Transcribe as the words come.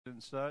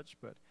and such,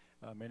 but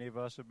many of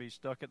us will be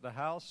stuck at the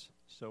house,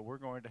 so we're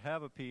going to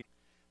have a peek.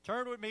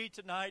 Turn with me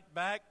tonight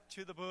back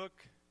to the book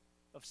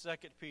of 2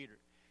 Peter.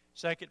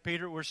 2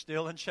 Peter, we're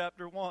still in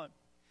chapter 1.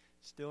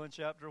 Still in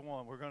chapter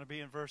 1. We're going to be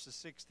in verses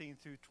 16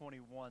 through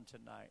 21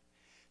 tonight.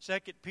 2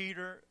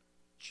 Peter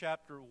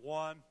chapter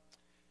 1,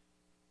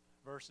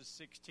 verses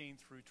 16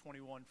 through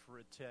 21 for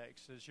a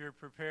text. As you're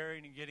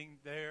preparing and getting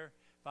there,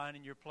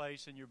 finding your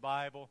place in your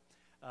Bible,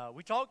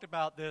 we talked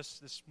about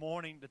this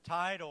morning. The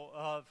title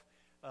of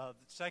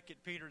 2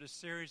 Peter, the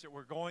series that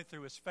we're going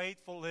through, is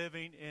Faithful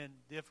Living in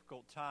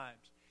Difficult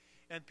Times.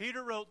 And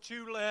Peter wrote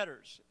 2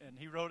 letters, and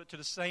he wrote it to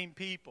the same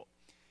people.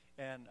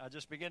 And I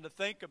just began to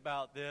think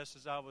about this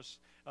as I was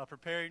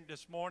preparing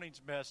this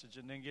morning's message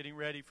and then getting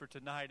ready for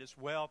tonight as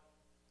well,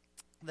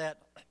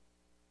 that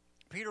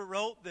Peter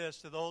wrote this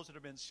to those that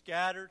have been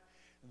scattered,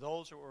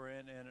 those that were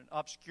in an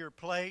obscure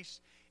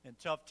place, in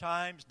tough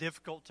times,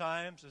 difficult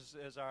times,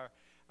 as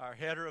our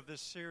header of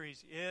this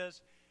series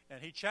is.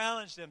 And he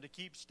challenged them to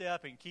keep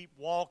stepping, keep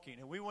walking.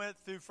 And we went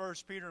through 1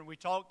 Peter and we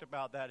talked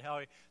about that, how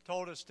he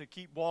told us to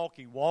keep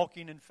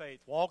walking in faith,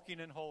 walking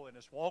in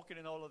holiness, walking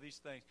in all of these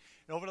things.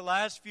 And over the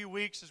last few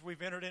weeks as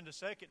we've entered into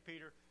 2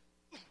 Peter,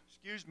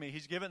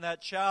 he's given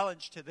that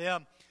challenge to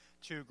them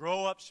to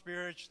grow up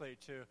spiritually,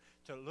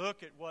 to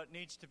look at what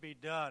needs to be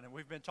done. And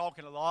we've been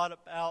talking a lot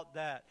about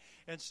that.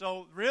 And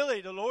so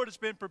really the Lord has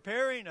been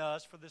preparing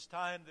us for this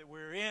time that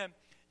we're in,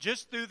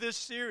 just through this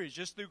series,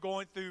 just through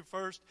going through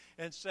 1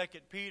 and 2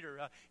 Peter.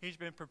 He's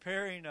been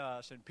preparing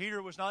us. And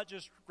Peter was not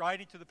just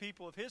writing to the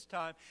people of his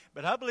time,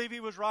 but I believe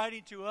he was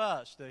writing to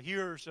us, the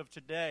hearers of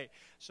today.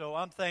 So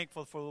I'm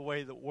thankful for the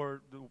way the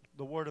word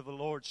of the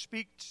Lord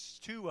speaks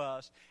to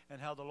us and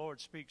how the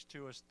Lord speaks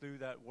to us through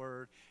that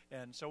word.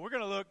 And so we're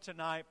going to look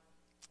tonight,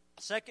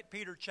 2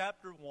 Peter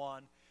chapter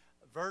 1,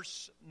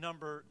 verse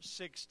number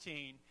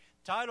 16.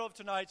 The title of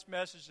tonight's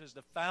message is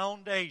The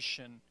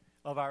Foundation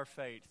of Our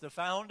Faith. The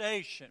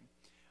foundation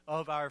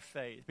of our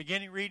faith.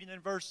 Beginning reading in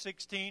verse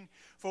 16,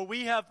 "For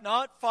we have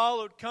not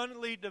followed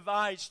cunningly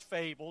devised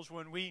fables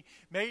when we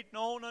made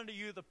known unto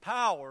you the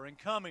power and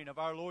coming of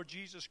our Lord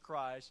Jesus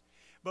Christ,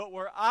 but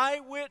were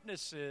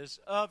eyewitnesses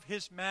of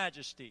His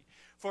majesty.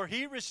 For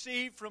He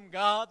received from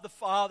God the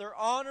Father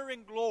honor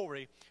and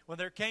glory when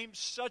there came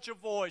such a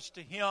voice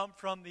to Him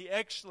from the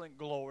excellent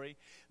glory,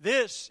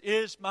 This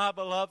is my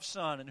beloved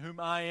Son, in whom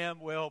I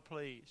am well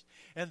pleased.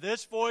 And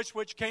this voice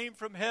which came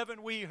from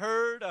heaven we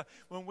heard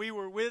when we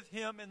were with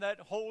Him in that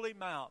holy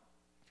mount.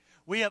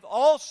 We have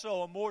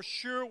also a more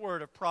sure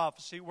word of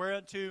prophecy,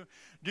 whereunto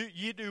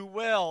ye do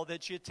well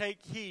that ye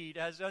take heed,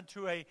 as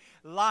unto a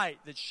light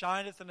that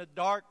shineth in a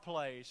dark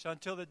place,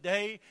 until the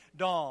day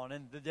dawn,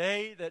 and the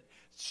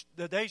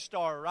day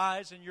star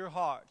arise in your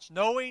hearts.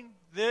 Knowing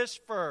this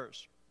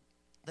first,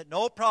 that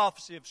no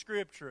prophecy of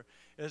Scripture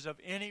is of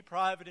any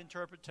private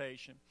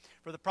interpretation.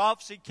 For the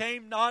prophecy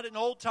came not in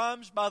old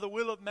times by the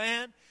will of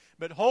man,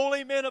 but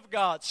holy men of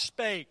God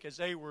spake as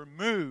they were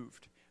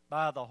moved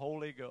by the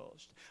Holy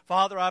Ghost."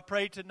 Father, I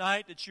pray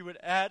tonight that you would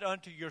add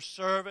unto your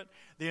servant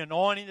the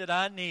anointing that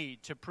I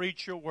need to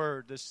preach your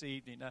word this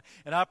evening.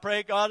 And I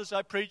pray, God, as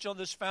I preach on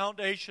this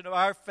foundation of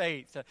our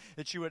faith,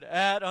 that you would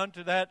add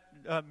unto that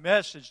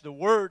message, the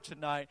word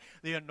tonight,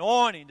 the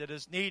anointing that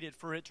is needed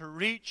for it to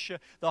reach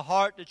the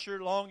heart that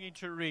you're longing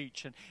to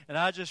reach. And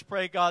I just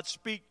pray, God,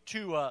 speak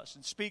to us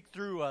and speak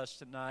through us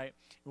tonight.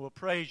 And we'll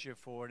praise you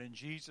for it in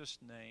Jesus'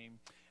 name.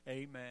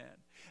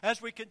 Amen.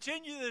 As we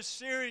continue this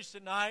series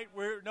tonight,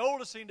 we're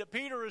noticing that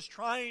Peter is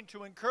trying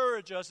to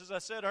encourage us, as I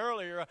said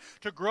earlier,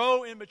 to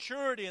grow in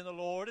maturity in the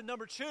Lord. And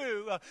number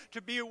 2,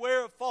 to be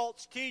aware of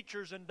false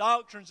teachers and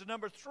doctrines. And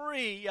number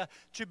 3,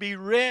 to be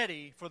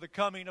ready for the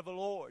coming of the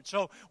Lord.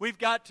 So we've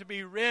got to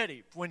be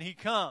ready when He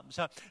comes.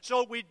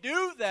 So we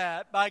do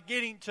that by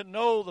getting to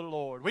know the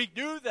Lord. We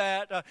do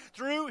that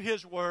through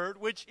His Word,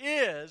 which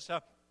is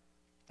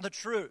the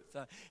truth.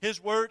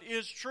 His Word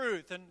is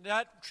truth, and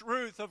that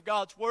truth of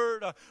God's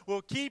Word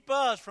will keep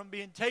us from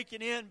being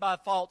taken in by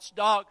false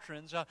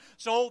doctrines,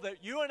 so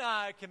that you and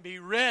I can be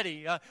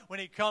ready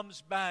when He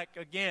comes back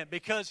again,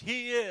 because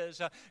He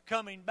is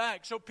coming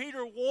back. So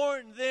Peter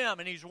warned them,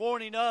 and he's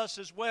warning us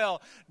as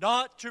well,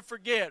 not to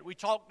forget. We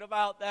talked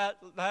about that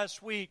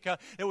last week,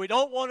 that we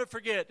don't want to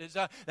forget.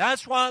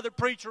 That's why the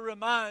preacher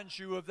reminds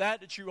you of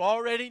that you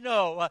already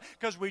know,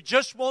 because we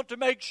just want to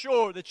make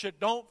sure that you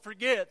don't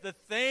forget the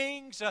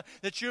things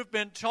that you've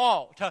been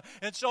taught.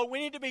 And so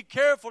we need to be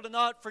careful to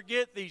not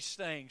forget these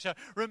things.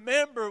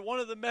 Remember, one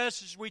of the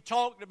messages we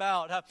talked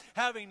about,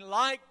 having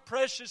like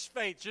precious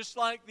faith, just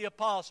like the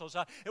apostles.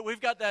 That we've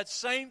got that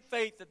same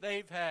faith that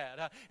they've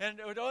had. And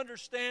to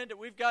understand that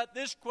we've got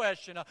this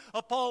question,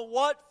 upon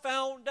what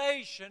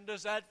foundation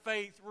does that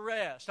faith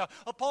rest?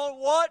 Upon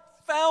what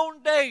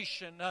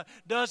foundation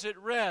does it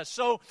rest?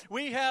 So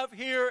we have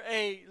here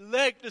a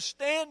leg to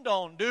stand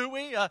on, do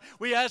we?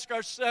 We ask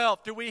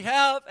ourselves, do we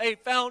have a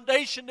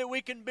foundation that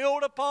we can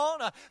build upon?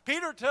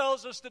 Peter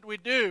tells us that we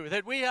do,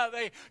 that we have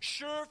a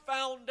sure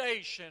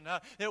foundation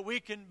that we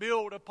can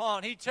build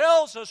upon. He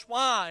tells us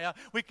why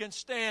we can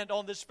stand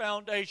on this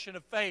foundation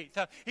of faith.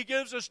 He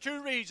gives us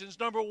two reasons.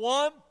 Number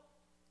one,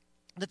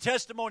 the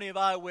testimony of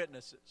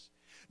eyewitnesses.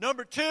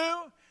 Number two,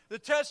 the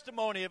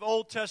testimony of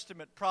Old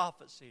Testament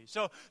prophecy.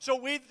 So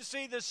we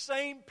see the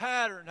same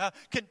pattern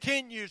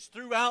continues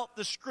throughout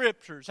the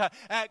Scriptures.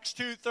 Acts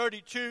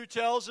 2:32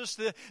 tells us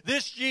that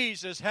this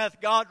Jesus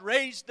hath God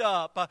raised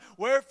up,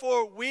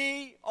 wherefore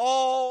we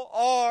all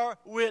are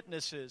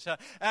witnesses.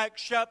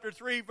 Acts chapter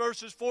 3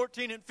 verses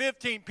 14 and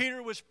 15,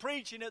 Peter was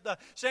preaching at the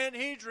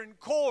Sanhedrin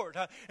court,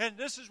 and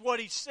this is what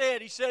he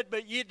said. He said,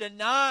 but ye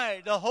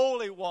denied the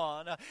Holy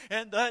One,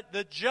 and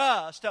the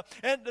just,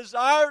 and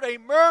desired a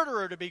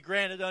murderer to be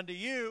granted unto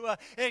you,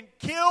 and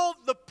killed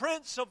the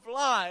Prince of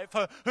Life,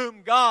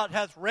 whom God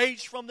hath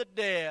raised from the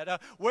dead,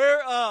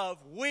 whereof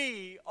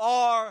we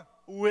are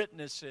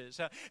witnesses.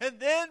 And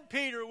then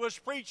Peter was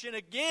preaching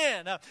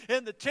again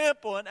in the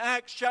temple in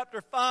Acts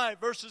chapter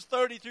 5 verses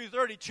 30 through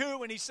 32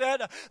 when he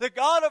said, the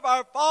God of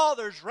our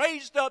fathers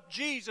raised up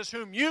Jesus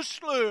whom you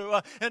slew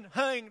and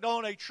hanged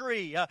on a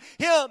tree.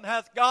 Him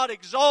hath God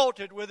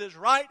exalted with his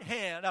right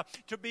hand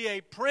to be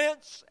a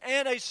prince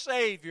and a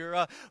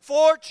savior,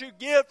 for to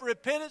give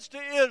repentance to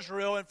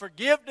Israel and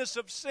forgiveness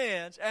of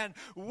sins, and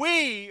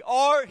we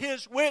are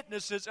his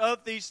witnesses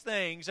of these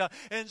things,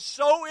 and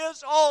so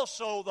is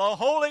also the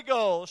Holy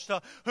Ghost,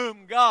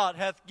 whom God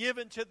hath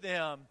given to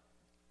them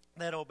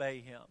that obey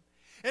him.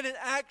 And in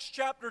Acts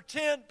chapter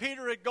 10,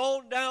 Peter had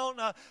gone down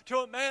to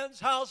a man's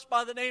house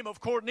by the name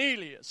of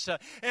Cornelius.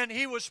 And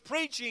he was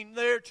preaching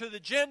there to the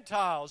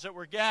Gentiles that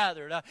were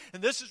gathered.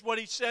 And this is what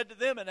he said to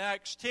them in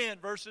Acts 10,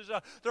 verses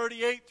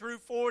 38 through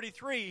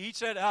 43. He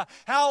said,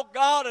 how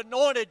God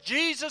anointed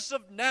Jesus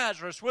of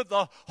Nazareth with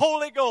the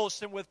Holy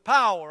Ghost and with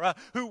power,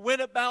 who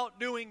went about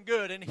doing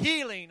good and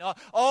healing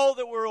all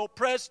that were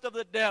oppressed of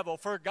the devil,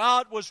 for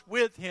God was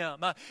with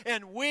him.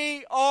 And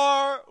we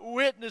are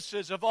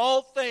witnesses of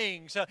all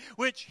things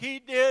which he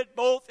did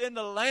both in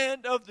the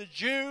land of the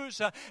Jews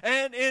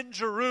and in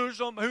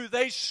Jerusalem, who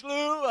they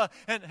slew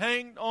and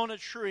hanged on a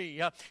tree.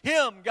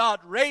 Him God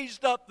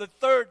raised up the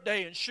third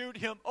day and shewed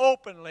him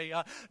openly,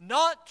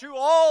 not to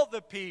all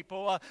the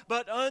people,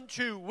 but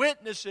unto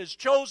witnesses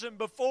chosen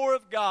before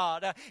of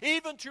God,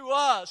 even to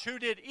us who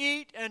did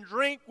eat and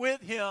drink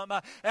with him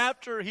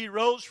after he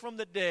rose from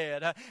the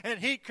dead. And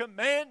he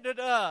commanded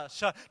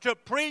us to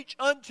preach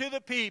unto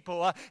the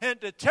people and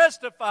to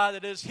testify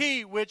that it is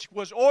he which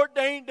was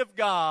ordained of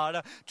God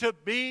to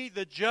be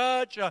the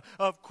judge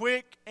of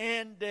quick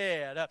and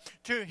dead.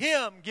 To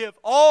him give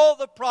all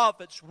the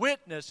prophets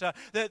witness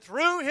that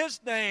through his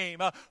name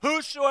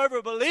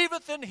whosoever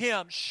believeth in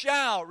him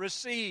shall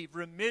receive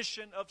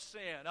remission of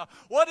sin.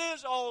 What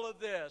is all of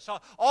this?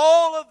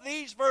 All of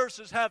these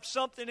verses have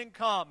something in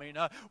common.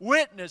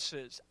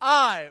 Witnesses,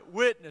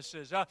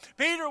 eyewitnesses.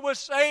 Peter was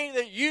saying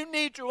that you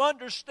need to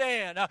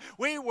understand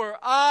we were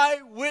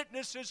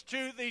eyewitnesses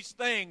to these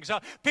things.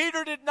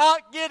 Peter did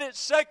not get it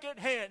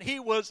secondhand. He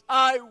was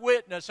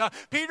eyewitness.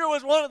 Peter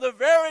was one of the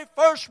very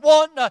first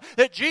one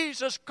that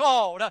Jesus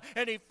called,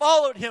 and he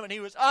followed him, and he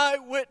was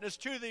eyewitness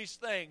to these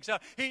things.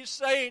 He's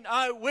saying,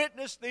 I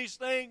witnessed these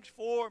things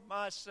for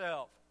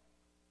myself.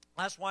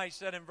 That's why he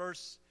said in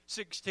verse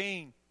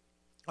 16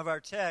 of our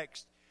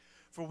text,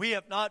 for we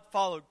have not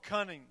followed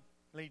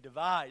cunningly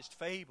devised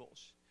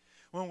fables,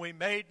 when we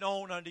made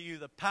known unto you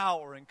the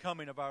power and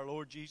coming of our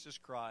Lord Jesus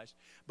Christ,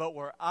 but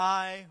were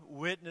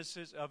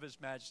eyewitnesses of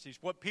his majesties.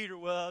 What Peter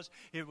was,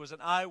 he was an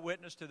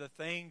eyewitness to the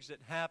things that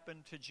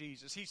happened to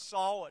Jesus. He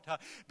saw it.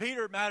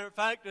 Peter, matter of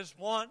fact, is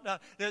one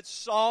that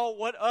saw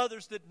what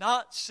others did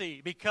not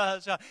see,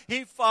 because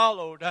he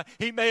followed.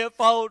 He may have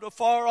followed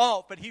afar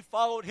off, but he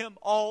followed him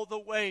all the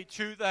way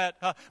to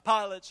that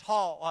Pilate's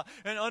hall.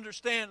 And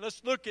understand,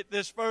 let's look at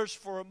this verse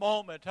for a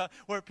moment,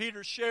 where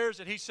Peter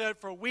shares it. He said,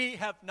 for we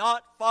have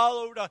not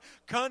followed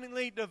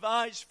cunningly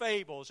devised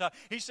fables.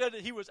 He said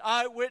that he was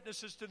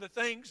eyewitnesses to the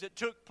things that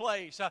took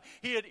place.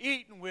 He had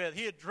eaten with,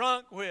 he had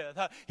drunk with,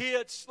 he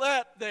had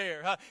slept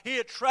there, he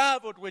had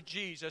traveled with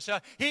Jesus.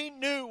 He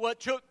knew what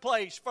took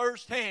place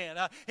firsthand.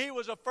 He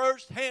was a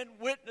firsthand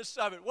witness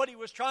of it. What he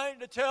was trying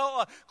to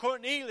tell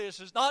Cornelius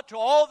is not to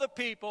all the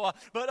people,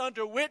 but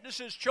unto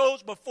witnesses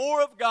chose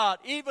before of God,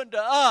 even to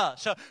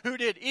us who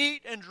did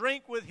eat and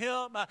drink with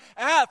him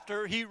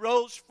after he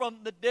rose from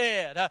the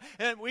dead.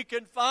 And we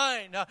can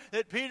find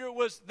that Peter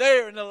was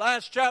there in the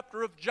last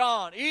chapter of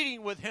John,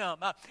 eating with him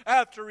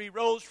after he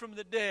rose from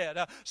the dead.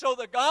 So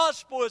the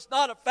gospel is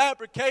not a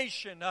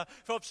fabrication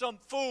of some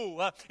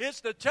fool. It's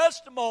the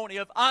testimony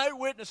of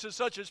eyewitnesses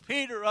such as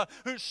Peter,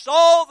 who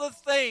saw the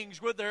things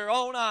with their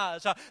own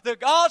eyes. The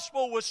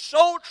gospel was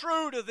so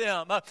true to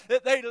them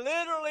that they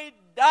literally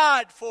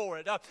died for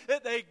it,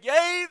 that they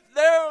gave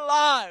their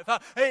life,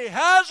 they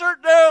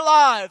hazarded their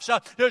lives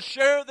to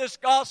share this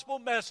gospel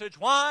message.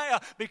 Why?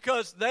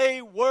 Because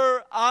they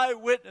were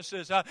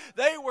eyewitnesses.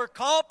 They were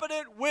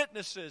competent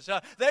witnesses.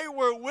 They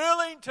were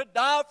willing to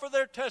die for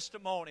their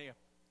testimony.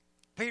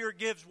 Peter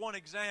gives one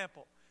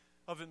example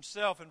of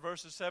himself in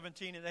verses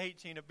 17 and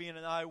 18 of being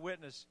an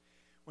eyewitness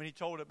when he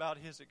told about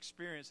his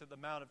experience at the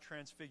Mount of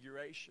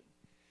Transfiguration.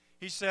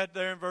 He said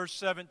there in verse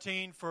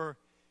 17, "For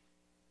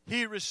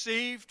he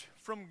received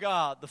from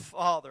God the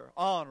Father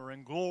honor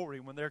and glory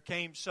when there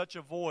came such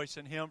a voice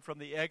in him from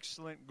the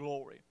excellent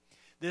glory.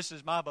 This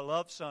is my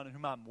beloved Son in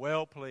whom I'm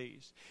well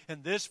pleased.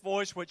 And this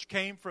voice which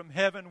came from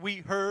heaven we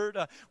heard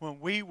when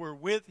we were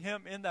with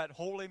him in that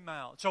holy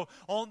mount." So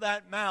on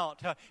that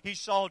mount, he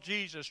saw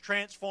Jesus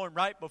transformed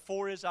right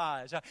before his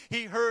eyes.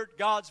 He heard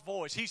God's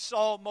voice. He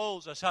saw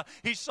Moses.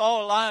 He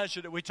saw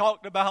Elijah that we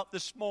talked about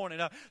this morning.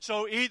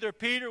 So either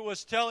Peter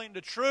was telling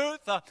the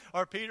truth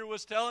or Peter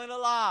was telling a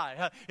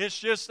lie. It's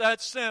just that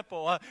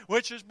simple.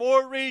 Which is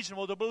more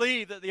reasonable, to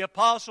believe that the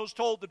apostles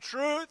told the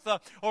truth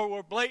or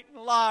were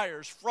blatant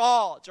liars,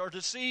 frauds, or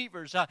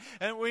deceivers?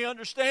 And we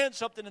understand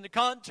something in the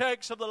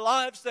context of the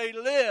lives they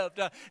lived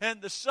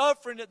and the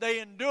suffering that they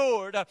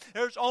endured.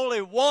 There's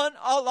only one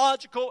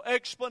logical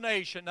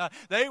explanation.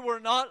 They were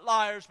not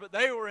liars, but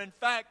they were in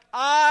fact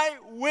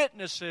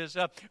eyewitnesses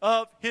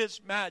of His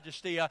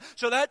majesty.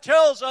 So that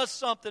tells us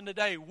something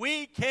today.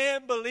 We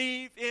can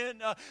believe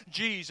in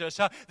Jesus.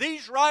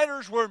 These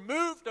writers were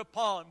moved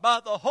upon by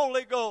the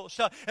Holy Ghost.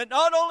 And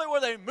not only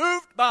were they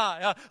moved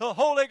by the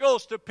Holy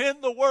Ghost to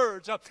pen the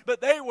words, but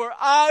they were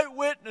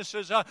eyewitnesses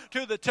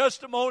to the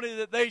testimony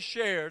that they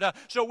shared.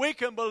 So we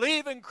can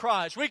believe in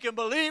Christ. We can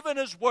believe in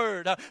His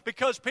Word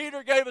because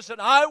Peter gave us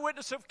an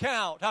eyewitness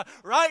account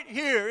right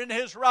here in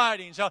his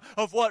writings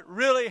of what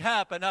really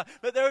happened.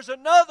 But there's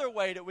another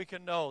way that we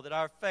can know that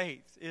our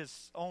faith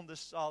is on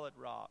this solid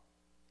rock.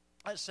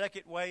 That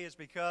second way is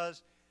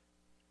because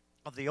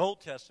of the Old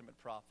Testament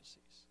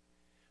prophecies.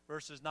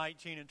 Verses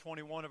 19 and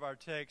 21 of our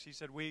text, he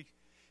said, "We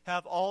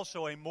have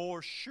also a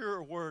more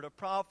sure word of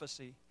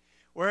prophecy,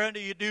 whereunto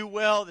you do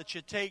well that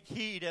you take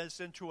heed as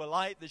into a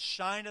light that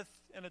shineth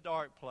in a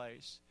dark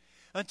place,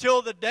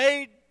 until the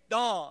day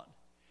dawn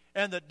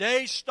and the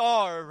day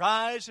star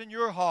arise in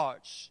your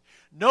hearts,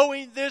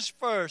 knowing this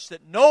first,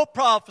 that no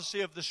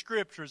prophecy of the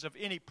Scriptures of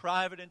any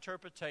private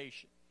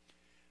interpretation."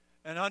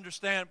 And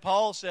understand,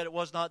 Paul said it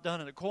was not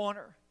done in a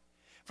corner.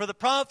 "For the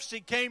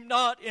prophecy came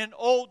not in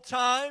old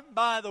time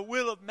by the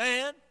will of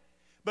man,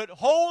 but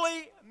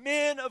holy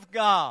men of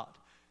God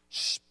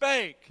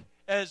spake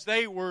as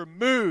they were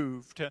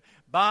moved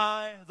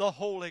by the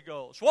Holy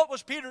Ghost." What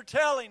was Peter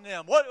telling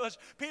them? What was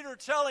Peter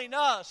telling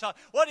us?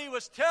 What he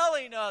was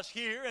telling us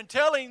here and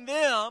telling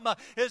them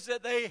is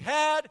that they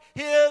had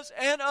his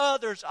and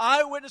others'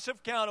 eyewitness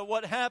account of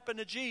what happened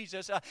to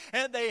Jesus.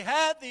 And they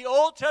had the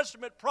Old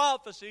Testament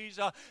prophecies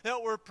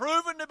that were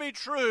proven to be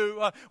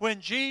true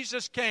when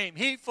Jesus came.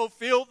 He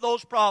fulfilled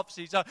those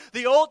prophecies.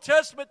 The Old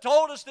Testament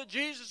told us that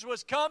Jesus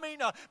was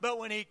coming, but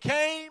when He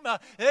came,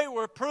 they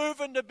were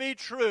proven to be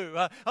true.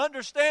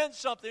 Understand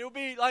something. It would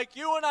be like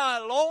you and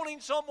I loaning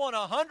someone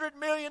 $100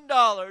 million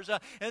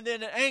and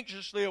then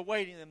anxiously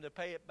awaiting them to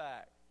pay it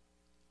back.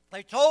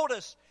 They told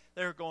us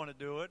they were going to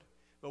do it,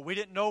 but we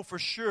didn't know for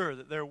sure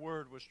that their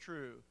word was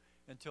true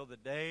until the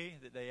day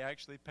that they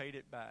actually paid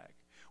it back.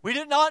 We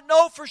did not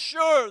know for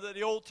sure that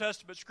the Old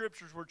Testament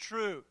Scriptures were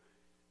true,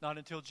 not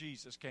until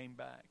Jesus came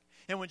back.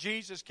 And when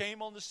Jesus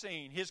came on the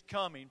scene, His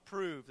coming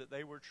proved that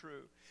they were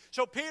true.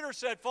 So Peter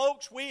said,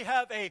 folks, we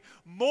have a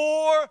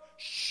more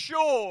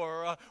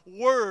sure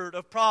word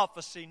of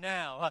prophecy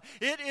now.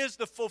 It is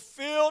the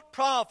fulfilled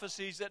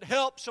prophecies that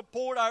help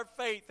support our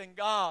faith in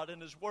God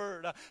and His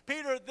Word.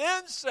 Peter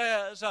then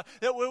says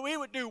that we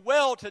would do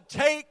well to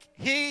take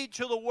heed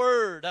to the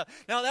Word.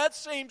 Now that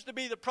seems to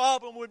be the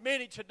problem with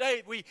many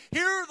today. We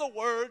hear the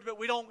Word, but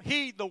we don't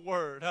heed the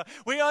Word.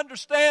 We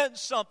understand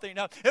something,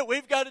 that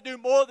we've got to do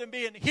more than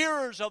being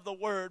hearers of the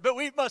Word, but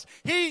we must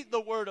heed the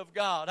Word of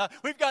God.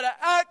 We've got to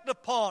act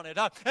upon it.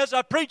 As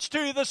I preached to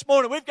you this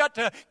morning, we've got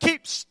to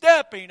keep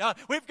stepping.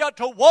 We've got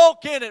to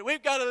walk in it.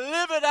 We've got to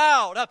live it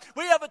out.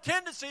 We have a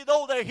tendency,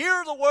 though, to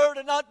hear the Word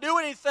and not do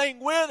anything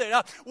with it.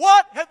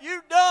 What have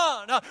you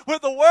done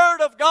with the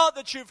Word of God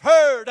that you've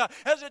heard?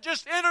 Has it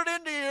just entered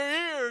into your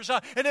ears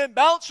and then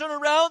bouncing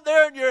around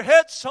there in your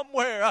head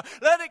somewhere?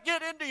 Let it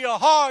get into your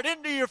heart,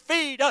 into your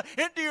feet,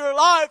 into your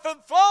life,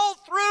 and flow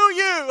through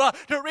you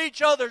to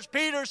reach others.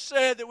 Peter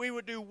said that we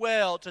would do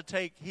well to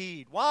take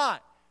heed. Why?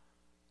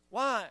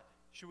 Why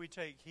should we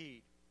take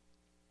heed?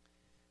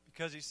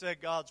 Because he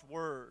said God's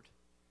Word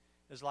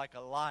is like a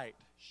light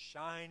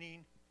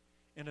shining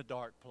in a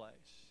dark place.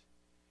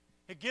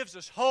 It gives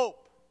us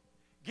hope,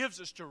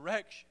 gives us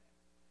direction.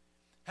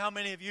 How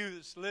many of you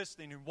that's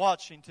listening and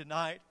watching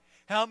tonight,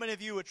 how many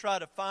of you would try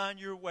to find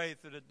your way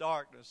through the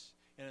darkness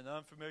in an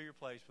unfamiliar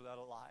place without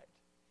a light?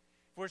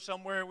 If we're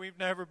somewhere we've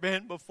never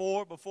been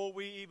before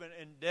we even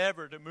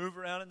endeavor to move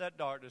around in that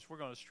darkness, we're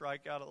going to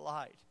strike out a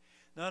light.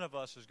 None of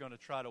us is going to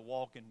try to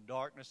walk in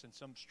darkness in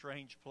some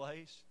strange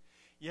place.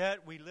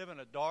 yet we live in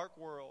a dark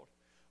world,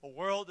 a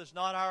world that's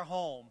not our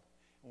home,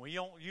 and we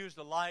don't use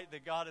the light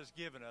that God has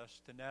given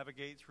us to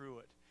navigate through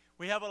it.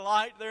 We have a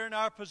light there in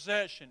our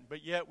possession,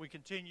 but yet we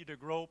continue to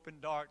grope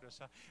in darkness.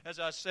 As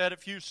I said a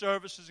few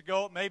services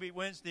ago, maybe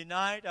Wednesday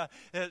night,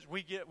 as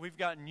we've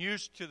gotten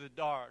used to the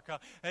dark.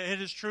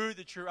 It is true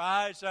that your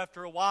eyes,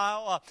 after a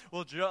while,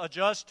 will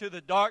adjust to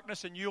the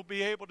darkness, and you'll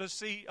be able to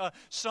see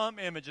some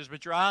images,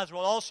 but your eyes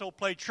will also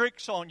play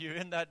tricks on you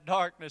in that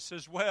darkness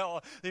as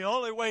well. The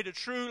only way to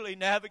truly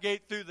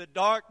navigate through the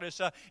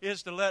darkness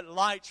is to let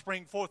light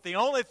spring forth. The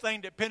only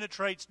thing that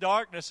penetrates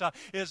darkness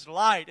is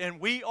light, and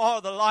we are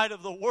the light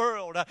of the world.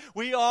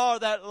 We are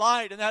that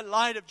light, and that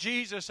light of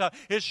Jesus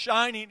is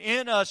shining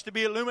in us to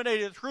be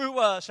illuminated through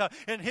us,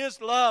 and His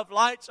love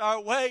lights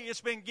our way. It's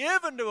been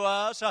given to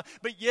us,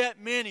 but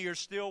yet many are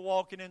still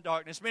walking in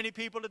darkness. Many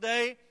people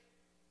today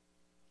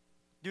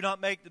do not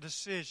make the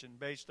decision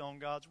based on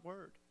God's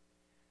Word.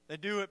 They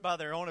do it by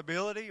their own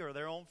ability or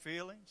their own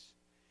feelings.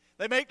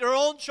 They make their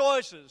own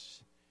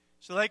choices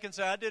so they can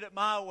say, I did it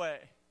my way.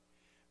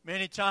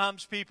 Many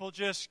times people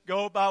just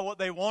go by what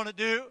they want to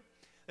do.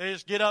 They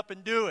just get up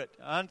and do it.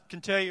 I can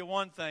tell you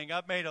one thing.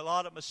 I've made a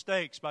lot of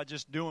mistakes by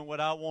just doing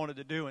what I wanted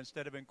to do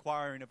instead of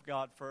inquiring of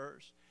God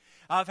first.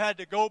 I've had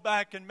to go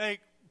back and make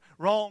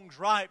wrongs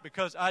right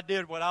because I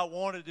did what I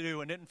wanted to do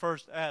and didn't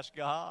first ask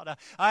God.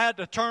 I had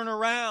to turn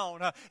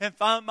around and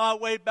find my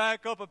way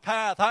back up a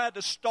path. I had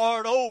to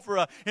start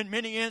over in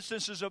many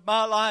instances of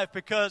my life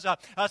because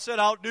I said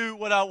I'll do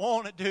what I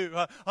want to do.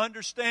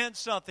 Understand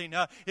something.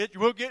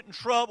 We'll get in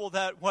trouble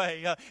that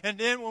way. And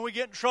then when we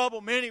get in trouble,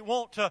 many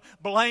want to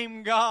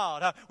blame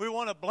God. We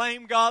want to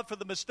blame God for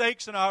the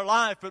mistakes in our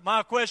life. But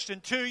my question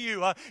to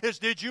you is,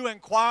 did you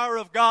inquire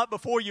of God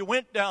before you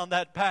went down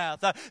that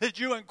path? Did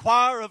you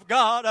inquire of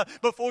God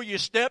before you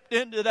stepped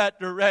into that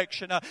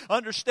direction?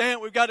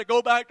 Understand, we've got to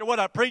go back to what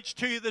I preached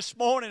to you this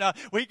morning.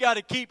 We've got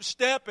to keep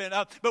stepping,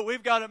 but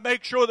we've got to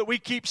make sure that we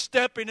keep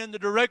stepping in the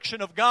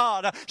direction of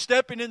God,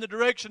 stepping in the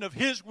direction of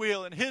His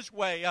will and His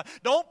way.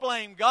 Don't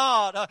blame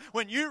God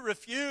when you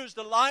refuse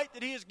the light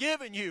that He has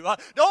given you.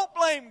 Don't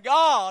blame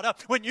God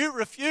when you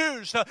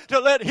refuse to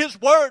let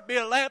His Word be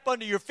a lamp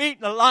under your feet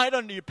and a light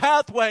under your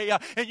pathway,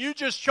 and you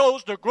just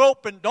chose to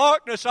grope in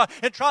darkness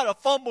and try to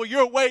fumble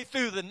your way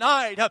through the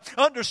night.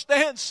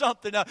 Understand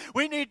something.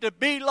 We need to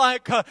be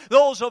like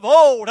those of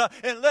old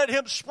and let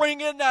Him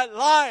spring in that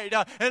light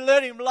and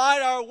let Him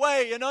light our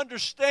way and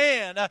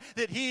understand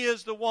that He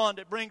is the one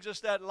that brings us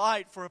that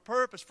light for a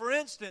purpose. For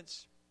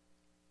instance,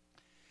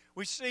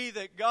 we see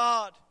that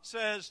God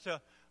says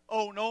to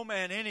owe no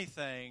man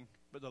anything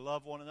but to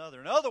love one another.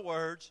 In other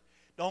words,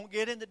 don't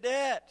get into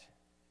debt.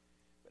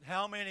 But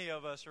how many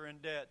of us are in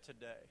debt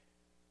today?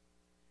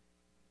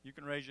 You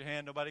can raise your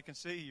hand. Nobody can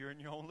see. You're in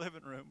your own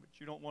living room, but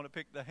you don't want to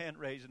pick the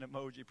hand-raising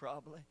emoji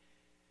probably.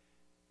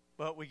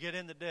 But we get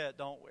into debt,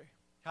 don't we?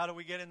 How do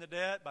we get into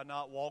debt? By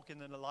not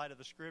walking in the light of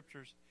the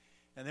Scriptures.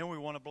 And then we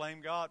want to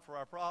blame God for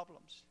our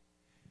problems.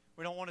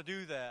 We don't want to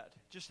do that.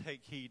 Just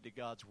take heed to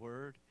God's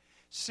Word.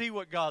 See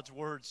what God's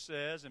Word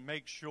says and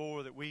make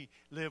sure that we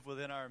live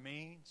within our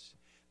means.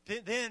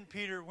 Then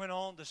Peter went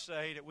on to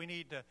say that we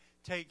need to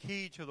take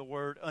heed to the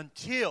Word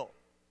until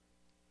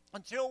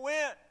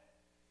when?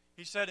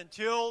 He said,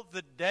 until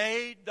the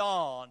day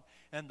dawn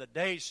and the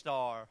day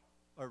star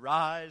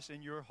arise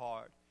in your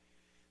heart.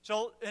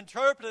 So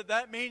interpreted,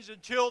 that means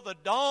until the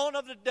dawn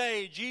of the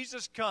day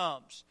Jesus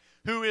comes,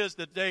 who is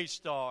the day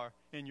star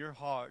in your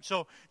heart.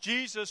 So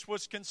Jesus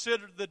was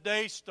considered the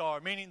day star,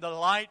 meaning the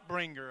light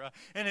bringer.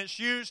 And it's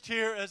used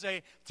here as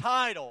a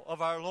title of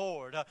our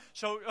Lord.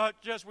 So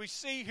just we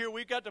see here,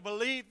 we've got to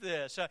believe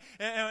this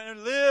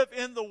and live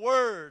in the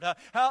Word.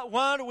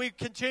 Why do we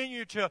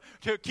continue to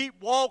keep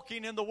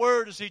walking in the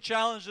Word as He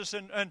challenged us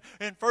in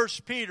 1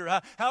 Peter?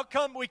 How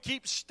come we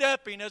keep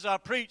stepping, as I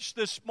preached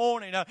this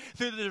morning,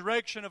 through the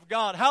direction of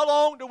God? How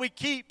long do we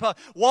keep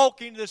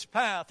walking this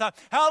path?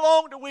 How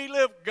long do we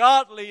live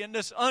godly in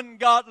this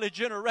ungodly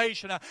generation?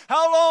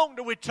 How long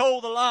do we toe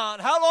the line?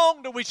 How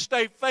long do we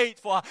stay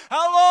faithful?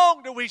 How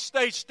long do we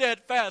stay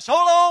steadfast?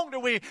 How long do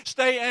we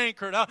stay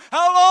anchored?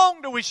 How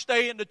long do we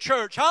stay in the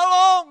church? How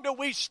long do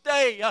we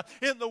stay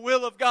in the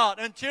will of God?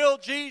 Until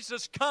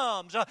Jesus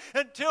comes,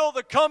 until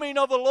the coming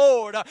of the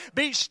Lord.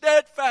 Be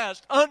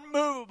steadfast,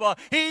 unmovable.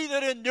 He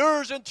that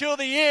endures until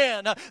the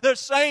end, the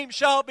same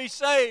shall be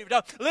saved.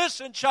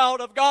 Listen,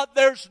 child of God,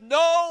 there's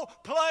no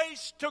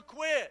place to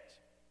quit.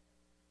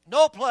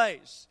 No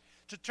place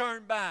to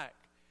turn back.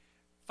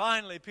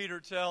 Finally, Peter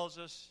tells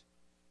us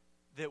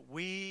that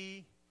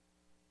we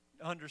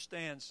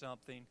understand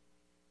something,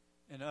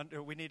 and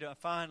we need to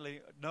finally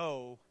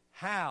know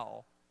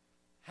how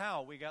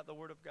we got the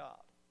Word of God.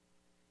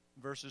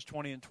 Verses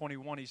 20 and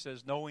 21, he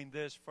says, knowing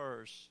this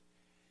first,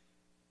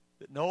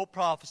 that no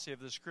prophecy of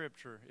the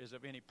Scripture is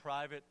of any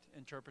private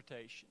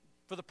interpretation.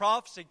 For the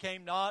prophecy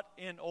came not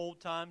in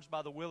old times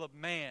by the will of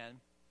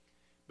man,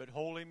 but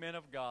holy men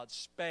of God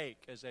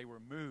spake as they were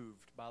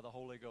moved by the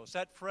Holy Ghost.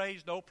 That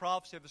phrase, no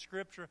prophecy of the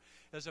Scripture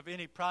as of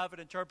any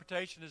private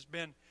interpretation, has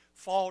been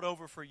fought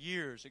over for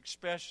years,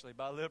 especially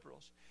by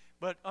liberals.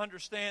 But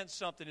understand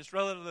something. It's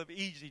relatively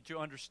easy to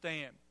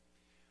understand.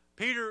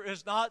 Peter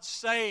is not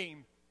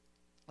saying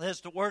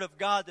that the Word of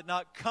God did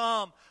not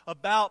come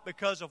about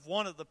because of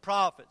one of the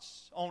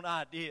prophets' own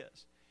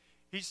ideas.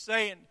 He's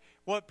saying,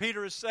 what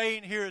Peter is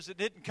saying here is it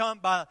didn't come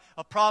by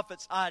a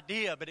prophet's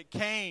idea, but it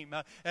came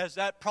as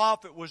that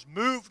prophet was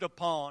moved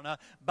upon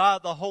by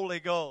the Holy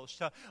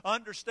Ghost.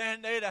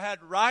 Understand, they'd have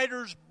had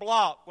writer's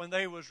block when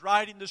they was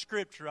writing the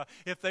Scripture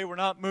if they were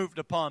not moved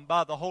upon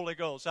by the Holy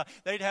Ghost.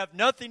 They'd have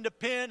nothing to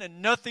pen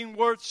and nothing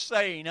worth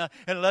saying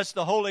unless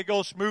the Holy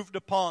Ghost moved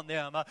upon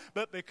them.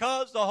 But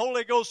because the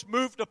Holy Ghost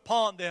moved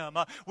upon them,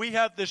 we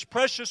have this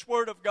precious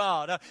Word of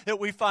God that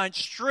we find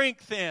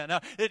strength in,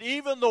 that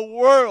even the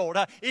world,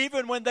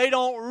 even when they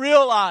don't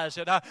realize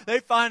it, they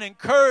find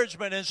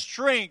encouragement and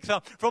strength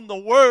from the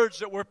words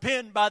that were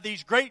penned by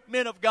these great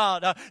men of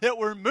God that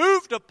were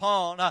moved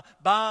upon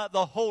by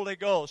the Holy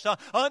Ghost.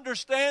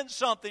 Understand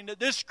something, that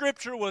this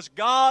Scripture was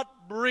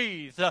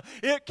God-breathed.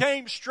 It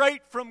came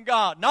straight from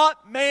God,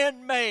 not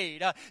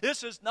man-made.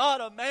 This is not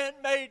a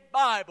man-made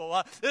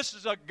Bible. This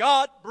is a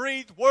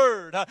God-breathed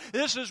Word.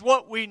 This is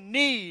what we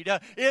need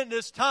in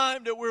this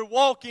time that we're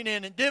walking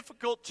in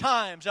difficult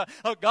times.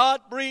 A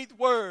God-breathed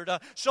Word.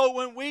 So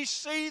when we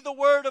see the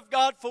Word of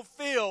God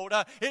fulfilled,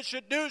 it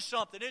should do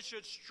something. It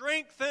should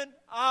strengthen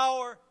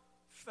our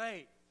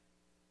faith.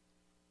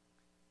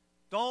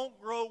 Don't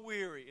grow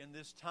weary in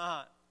this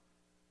time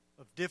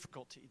of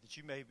difficulty that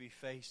you may be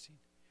facing.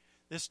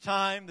 This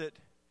time that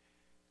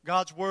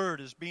God's Word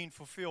is being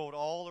fulfilled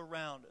all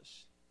around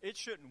us. It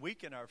shouldn't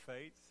weaken our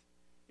faith.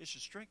 It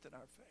should strengthen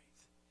our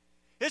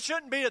faith. It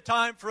shouldn't be a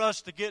time for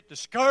us to get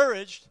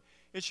discouraged.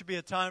 It should be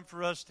a time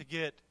for us to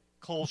get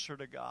closer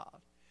to God.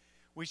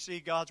 We see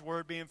God's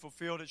Word being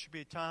fulfilled. It should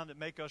be a time to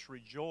make us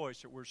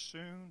rejoice that we're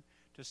soon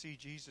to see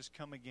Jesus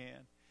come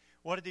again.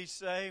 What did He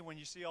say when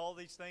you see all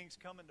these things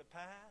coming to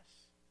pass?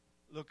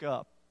 Look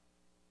up,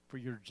 for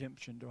your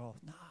redemption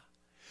draweth nigh.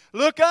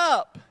 Look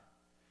up,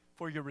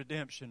 for your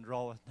redemption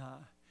draweth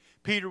nigh.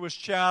 Peter was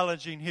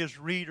challenging his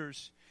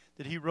readers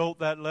that he wrote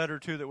that letter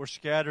to that were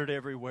scattered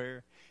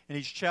everywhere. And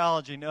he's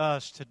challenging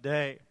us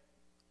today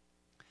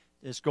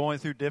that's going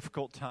through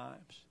difficult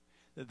times,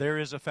 that there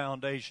is a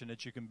foundation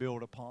that you can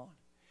build upon.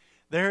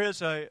 There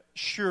is a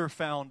sure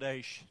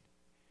foundation.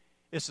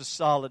 It's a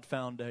solid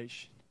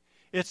foundation.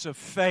 It's a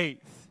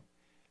faith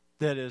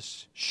that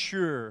is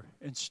sure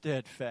and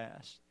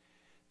steadfast.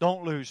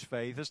 Don't lose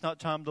faith. It's not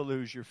time to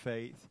lose your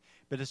faith,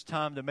 but it's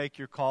time to make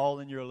your call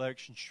and your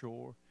election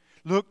sure.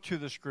 Look to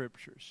the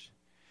Scriptures.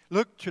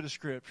 Look to the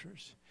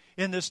Scriptures.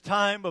 In this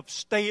time of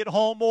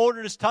stay-at-home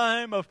order, this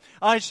time of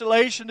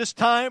isolation, this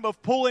time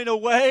of pulling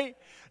away,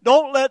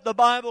 don't let the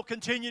Bible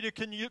continue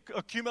to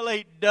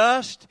accumulate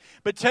dust,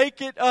 but take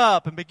it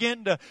up and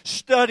begin to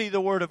study the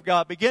Word of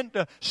God. Begin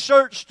to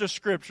search the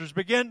Scriptures.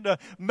 Begin to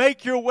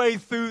make your way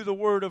through the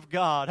Word of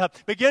God.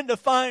 Begin to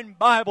find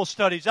Bible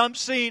studies. I'm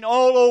seeing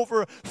all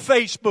over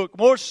Facebook,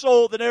 more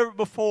so than ever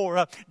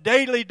before,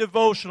 daily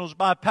devotionals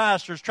by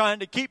pastors trying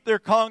to keep their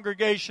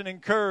congregation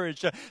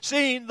encouraged.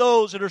 Seeing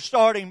those that are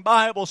starting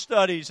Bible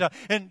studies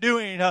and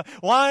doing,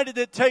 why did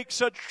it take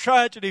such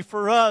tragedy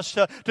for us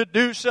to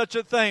do such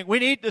a thing? We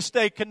need to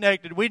stay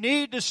connected. We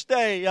need to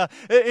stay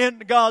in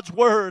God's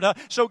Word.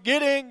 So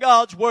get in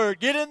God's Word.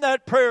 Get in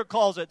that prayer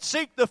closet.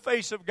 Seek the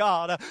face of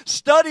God.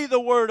 Study the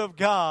Word of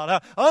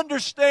God.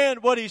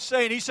 Understand what He's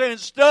saying. He's saying,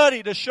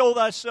 study to show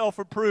thyself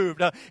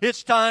approved.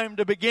 It's time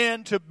to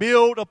begin to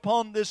build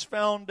upon this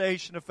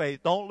foundation of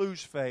faith. Don't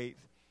lose faith,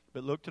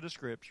 but look to the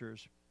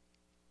Scriptures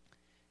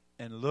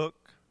and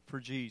look for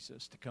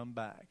Jesus to come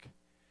back.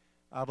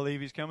 I believe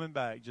He's coming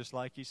back just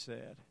like He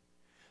said.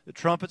 The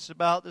trumpet's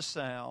about to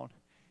sound,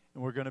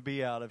 and we're going to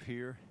be out of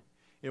here.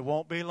 It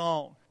won't be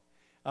long.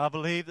 I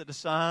believe that the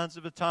signs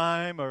of the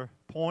time are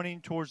pointing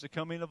towards the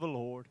coming of the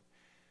Lord.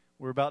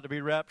 We're about to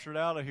be raptured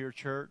out of here,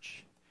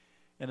 church.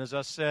 And as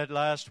I said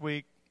last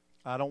week,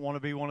 I don't want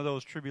to be one of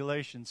those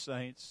tribulation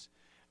saints.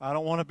 I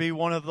don't want to be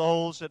one of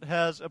those that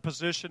has a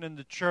position in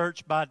the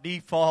church by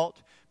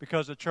default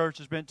because the church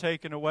has been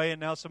taken away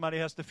and now somebody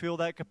has to fill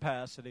that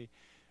capacity.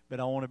 But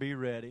I want to be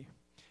ready.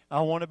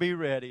 I want to be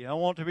ready. I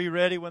want to be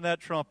ready when that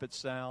trumpet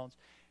sounds.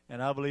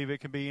 And I believe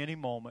it can be any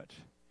moment.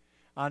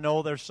 I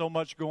know there's so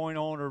much going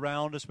on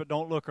around us, but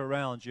don't look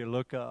around you.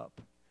 Look up.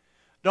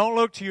 Don't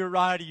look to your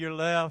right or your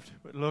left,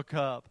 but look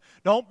up.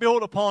 Don't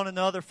build upon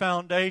another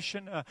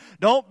foundation.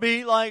 Don't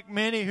be like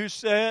many who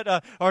said,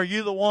 are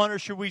you the one or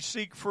should we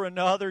seek for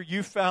another?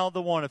 You found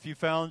the one if you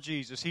found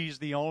Jesus. He's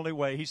the only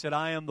way. He said,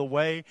 I am the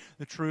way,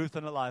 the truth,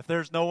 and the life.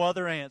 There's no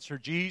other answer.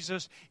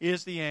 Jesus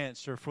is the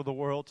answer for the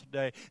world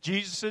today.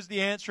 Jesus is the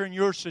answer in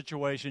your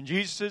situation.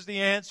 Jesus is the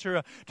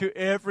answer to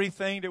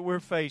everything that we're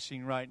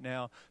facing right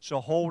now. So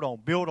hold on.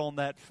 Build on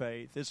that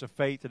faith. It's a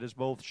faith that is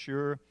both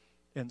sure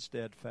and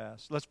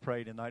steadfast. Let's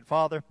pray tonight.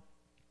 Father,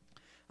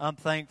 I'm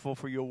thankful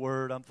for your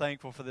word. I'm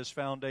thankful for this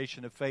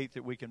foundation of faith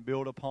that we can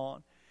build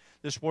upon.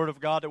 This word of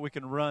God that we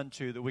can run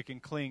to, that we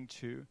can cling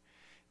to.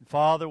 And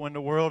Father, when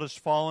the world is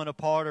falling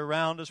apart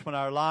around us, when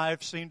our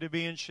lives seem to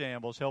be in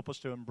shambles, help us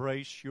to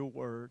embrace your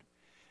word.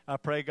 I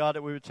pray, God,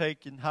 that we would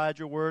take and hide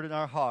your word in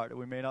our heart, that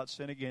we may not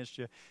sin against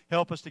you.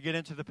 Help us to get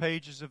into the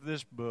pages of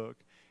this book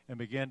and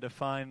begin to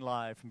find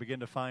life and begin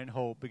to find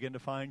hope, begin to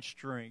find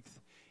strength,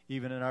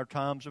 even in our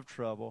times of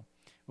trouble.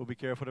 We'll be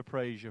careful to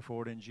praise you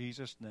for it in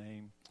Jesus'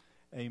 name.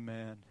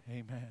 Amen.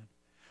 Amen.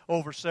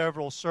 Over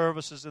several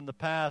services in the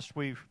past,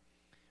 we've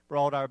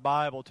brought our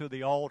Bible to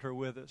the altar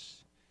with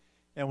us.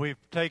 And we've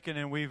taken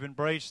and we've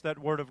embraced that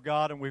Word of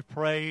God, and we've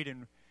prayed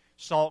and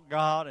sought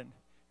God and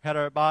had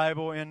our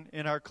Bible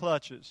in our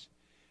clutches.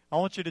 I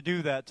want you to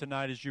do that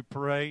tonight as you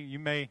pray. You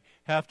may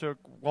have to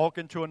walk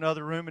into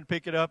another room and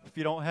pick it up if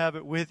you don't have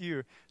it with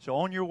you. So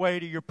on your way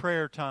to your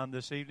prayer time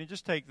this evening,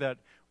 just take that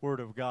Word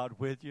of God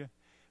with you.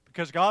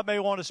 Because God may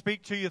want to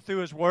speak to you through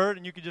His Word,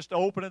 and you can just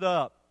open it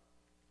up.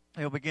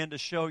 He'll begin to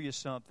show you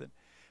something.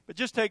 But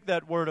just take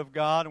that Word of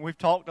God, and we've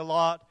talked a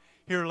lot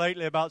here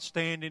lately about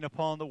standing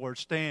upon the Word.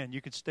 Stand.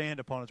 You can stand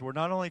upon His Word.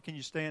 Not only can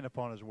you stand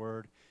upon His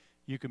Word,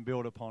 you can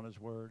build upon His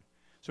Word.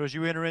 So as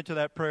you enter into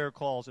that prayer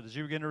closet, as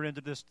you enter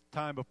into this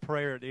time of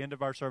prayer at the end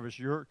of our service,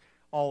 your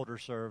altar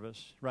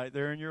service, right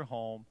there in your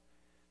home,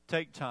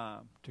 take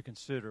time to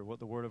consider what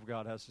the Word of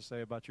God has to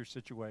say about your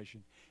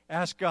situation.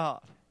 Ask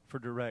God for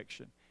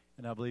direction,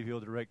 and I believe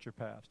He'll direct your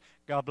paths.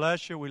 God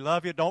bless you. We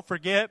love you. Don't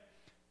forget,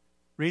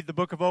 read the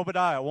book of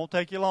Obadiah. It won't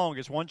take you long.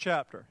 It's one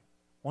chapter.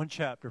 One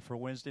chapter for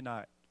Wednesday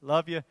night.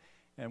 Love you,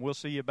 and we'll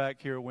see you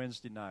back here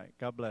Wednesday night.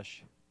 God bless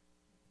you.